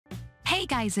Hey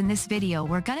guys, in this video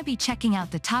we're gonna be checking out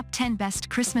the top 10 best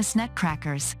Christmas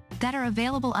nutcrackers that are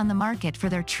available on the market for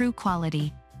their true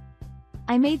quality.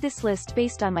 I made this list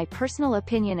based on my personal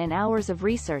opinion and hours of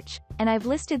research, and I've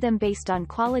listed them based on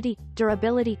quality,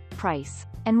 durability, price,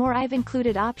 and more. I've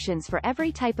included options for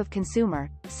every type of consumer,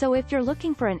 so if you're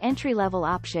looking for an entry-level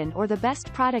option or the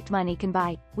best product money can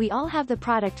buy, we all have the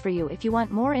product for you. If you want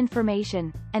more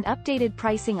information and updated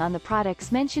pricing on the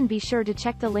products mentioned, be sure to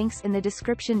check the links in the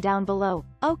description down below.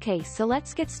 Okay, so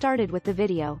let's get started with the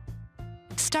video.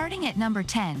 Starting at number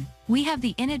 10, we have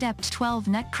the Inadept 12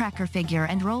 Nutcracker Figure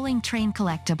and Rolling Train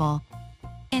Collectible.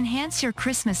 Enhance your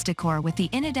Christmas decor with the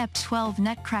Inadept 12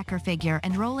 Nutcracker Figure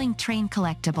and Rolling Train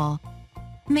Collectible.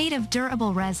 Made of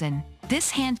durable resin, this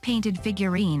hand-painted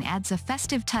figurine adds a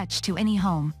festive touch to any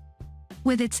home.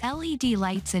 With its LED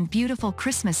lights and beautiful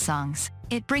Christmas songs,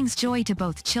 it brings joy to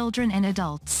both children and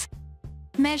adults.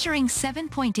 Measuring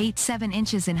 7.87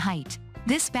 inches in height,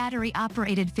 this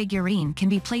battery-operated figurine can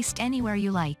be placed anywhere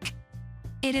you like.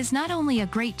 It is not only a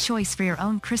great choice for your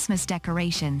own Christmas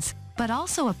decorations, but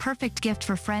also a perfect gift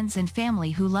for friends and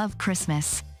family who love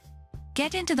Christmas.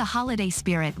 Get into the holiday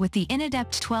spirit with the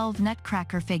Inadept 12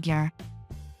 Nutcracker Figure.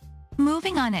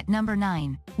 Moving on at number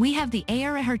 9, we have the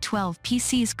Adler 12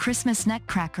 PC's Christmas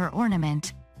Nutcracker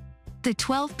Ornament. The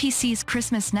 12 PC's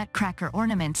Christmas Nutcracker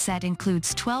Ornament set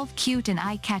includes 12 cute and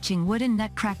eye-catching wooden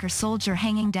Nutcracker soldier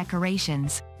hanging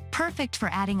decorations, perfect for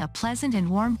adding a pleasant and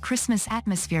warm Christmas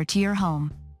atmosphere to your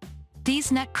home.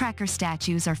 These Nutcracker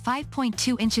statues are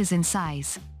 5.2 inches in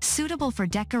size, suitable for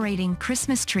decorating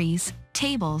Christmas trees,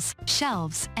 tables,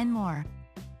 shelves, and more.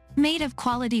 Made of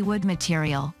quality wood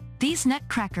material, these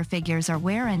Nutcracker figures are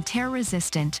wear and tear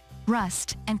resistant,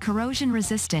 rust, and corrosion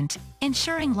resistant,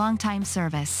 ensuring long-time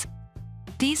service.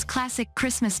 These classic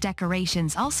Christmas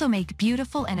decorations also make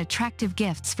beautiful and attractive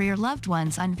gifts for your loved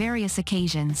ones on various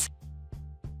occasions.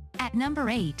 At number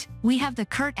 8, we have the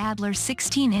Kurt Adler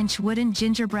 16-inch wooden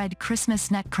gingerbread Christmas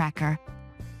Nutcracker.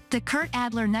 The Kurt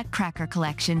Adler Nutcracker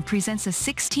collection presents a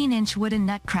 16-inch wooden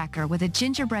nutcracker with a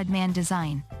gingerbread man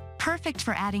design, perfect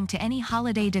for adding to any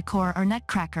holiday decor or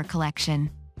nutcracker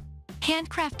collection.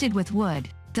 Handcrafted with wood,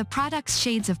 the product's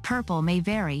shades of purple may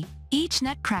vary, each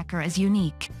nutcracker is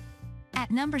unique.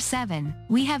 At number 7,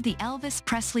 we have the Elvis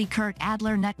Presley Kurt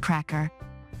Adler Nutcracker.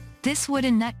 This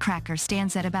wooden nutcracker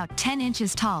stands at about 10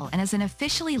 inches tall and is an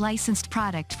officially licensed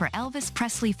product for Elvis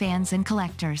Presley fans and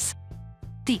collectors.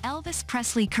 The Elvis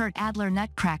Presley Kurt Adler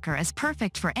Nutcracker is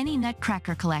perfect for any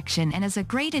nutcracker collection and is a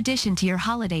great addition to your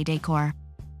holiday decor.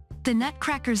 The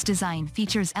Nutcracker's design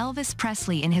features Elvis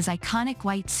Presley in his iconic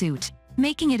white suit,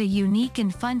 making it a unique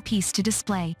and fun piece to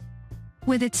display.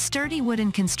 With its sturdy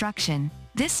wooden construction,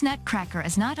 this nutcracker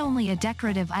is not only a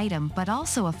decorative item but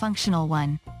also a functional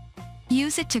one.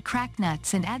 Use it to crack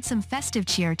nuts and add some festive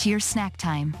cheer to your snack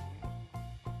time.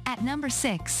 At number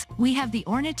 6, we have the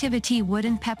Ornativity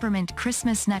Wooden Peppermint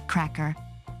Christmas Nutcracker.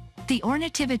 The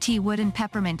Ornativity Wooden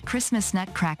Peppermint Christmas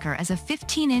Nutcracker is a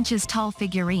 15 inches tall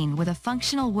figurine with a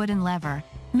functional wooden lever,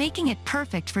 making it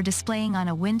perfect for displaying on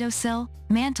a windowsill,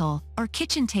 mantle, or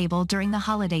kitchen table during the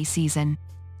holiday season.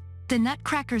 The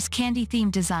Nutcracker's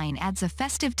candy-themed design adds a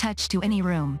festive touch to any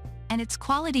room, and its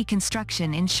quality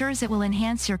construction ensures it will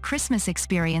enhance your Christmas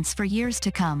experience for years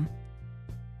to come.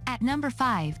 At number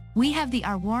 5, we have the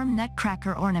Our Warm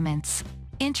Nutcracker Ornaments.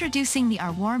 Introducing the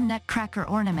Our Warm Nutcracker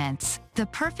Ornaments, the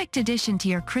perfect addition to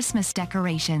your Christmas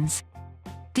decorations.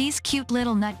 These cute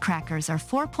little nutcrackers are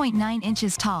 4.9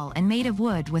 inches tall and made of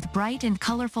wood with bright and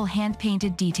colorful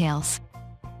hand-painted details.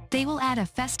 They will add a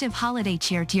festive holiday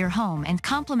cheer to your home and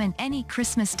complement any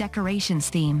Christmas decorations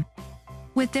theme.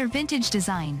 With their vintage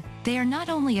design, they are not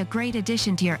only a great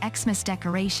addition to your Xmas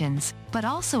decorations, but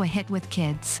also a hit with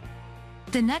kids.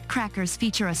 The Nutcrackers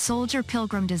feature a soldier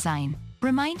pilgrim design,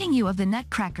 reminding you of the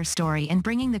Nutcracker story and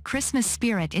bringing the Christmas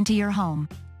spirit into your home.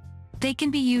 They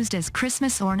can be used as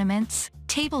Christmas ornaments,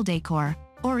 table decor,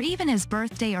 or even as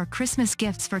birthday or Christmas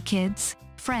gifts for kids,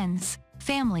 friends,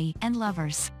 family, and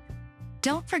lovers.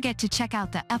 Don't forget to check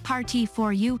out the A Party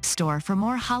For You store for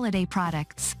more holiday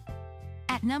products.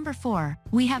 At number 4,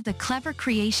 we have the Clever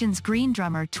Creations Green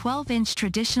Drummer 12-inch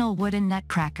traditional wooden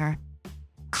nutcracker.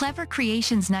 Clever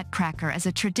Creations Nutcracker is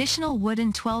a traditional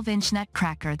wooden 12-inch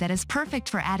nutcracker that is perfect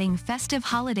for adding festive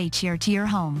holiday cheer to your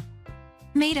home.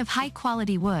 Made of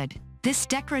high-quality wood, this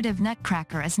decorative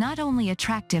nutcracker is not only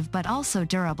attractive but also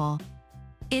durable.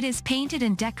 It is painted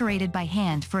and decorated by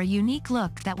hand for a unique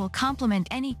look that will complement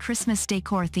any Christmas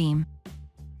decor theme.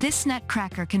 This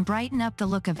nutcracker can brighten up the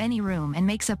look of any room and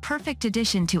makes a perfect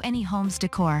addition to any home's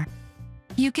decor.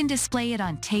 You can display it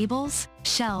on tables,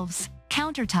 shelves,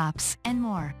 countertops, and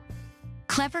more.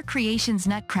 Clever Creations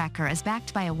Nutcracker is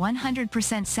backed by a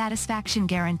 100% satisfaction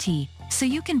guarantee, so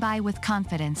you can buy with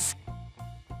confidence.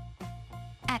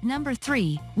 At number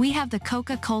 3, we have the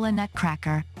Coca-Cola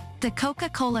Nutcracker. The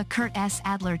Coca-Cola Kurt S.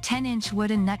 Adler 10-inch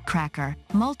wooden nutcracker,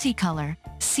 multicolor,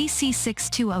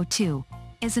 CC6202,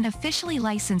 is an officially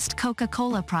licensed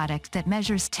Coca-Cola product that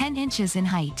measures 10 inches in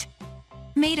height.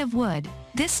 Made of wood,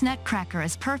 this nutcracker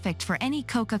is perfect for any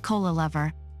Coca-Cola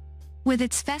lover. With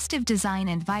its festive design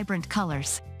and vibrant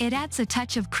colors, it adds a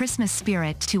touch of Christmas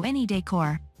spirit to any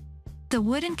decor. The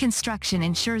wooden construction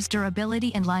ensures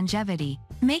durability and longevity,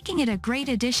 making it a great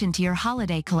addition to your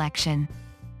holiday collection.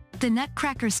 The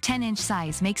Nutcracker's 10-inch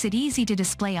size makes it easy to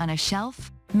display on a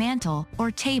shelf, mantle, or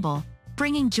table,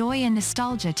 bringing joy and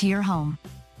nostalgia to your home.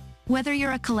 Whether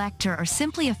you're a collector or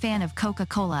simply a fan of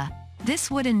Coca-Cola,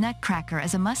 this wooden nutcracker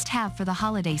is a must-have for the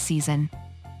holiday season.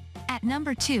 At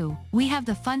number 2, we have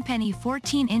the Funpenny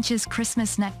 14 inches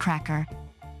Christmas Nutcracker.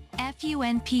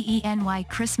 Funpenny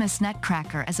Christmas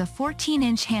Nutcracker is a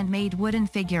 14-inch handmade wooden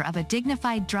figure of a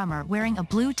dignified drummer wearing a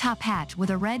blue top hat with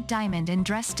a red diamond and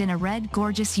dressed in a red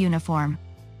gorgeous uniform.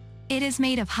 It is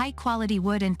made of high-quality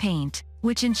wood and paint,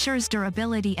 which ensures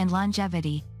durability and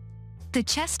longevity. The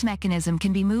chest mechanism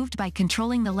can be moved by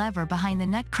controlling the lever behind the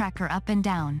nutcracker up and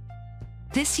down.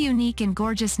 This unique and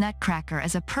gorgeous nutcracker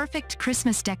is a perfect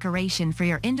Christmas decoration for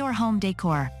your indoor home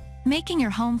decor, making your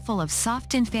home full of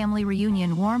soft and family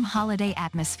reunion warm holiday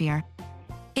atmosphere.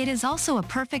 It is also a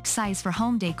perfect size for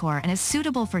home decor and is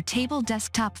suitable for table,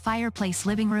 desktop, fireplace,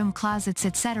 living room, closets,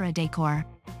 etc. decor.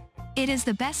 It is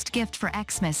the best gift for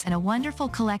Xmas and a wonderful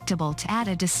collectible to add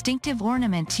a distinctive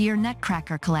ornament to your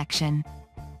nutcracker collection.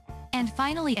 And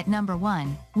finally at number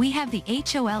 1, we have the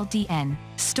HOLDN,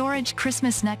 Storage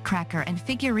Christmas Nutcracker and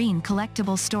Figurine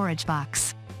Collectible Storage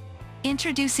Box.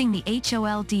 Introducing the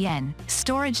HOLDN,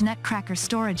 Storage Nutcracker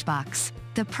Storage Box,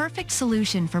 the perfect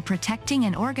solution for protecting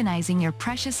and organizing your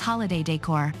precious holiday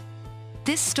decor.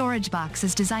 This storage box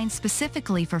is designed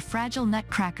specifically for fragile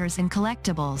nutcrackers and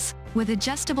collectibles, with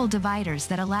adjustable dividers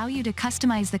that allow you to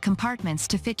customize the compartments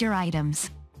to fit your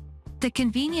items. The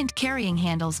convenient carrying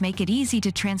handles make it easy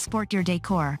to transport your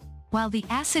decor, while the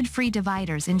acid-free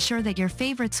dividers ensure that your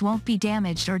favorites won't be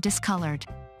damaged or discolored.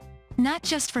 Not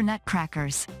just for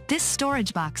nutcrackers, this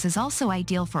storage box is also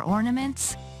ideal for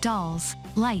ornaments, dolls,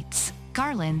 lights,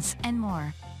 garlands, and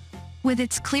more. With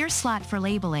its clear slot for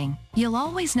labeling, you'll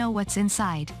always know what's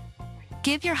inside.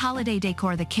 Give your holiday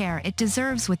decor the care it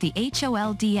deserves with the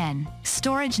HOLDN,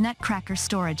 Storage Nutcracker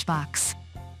Storage Box.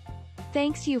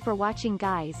 Thanks you for watching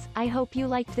guys, I hope you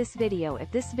liked this video.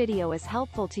 If this video is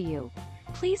helpful to you,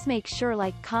 please make sure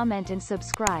like, comment and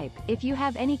subscribe. If you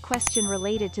have any question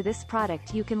related to this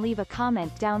product you can leave a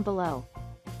comment down below.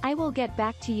 I will get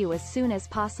back to you as soon as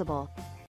possible.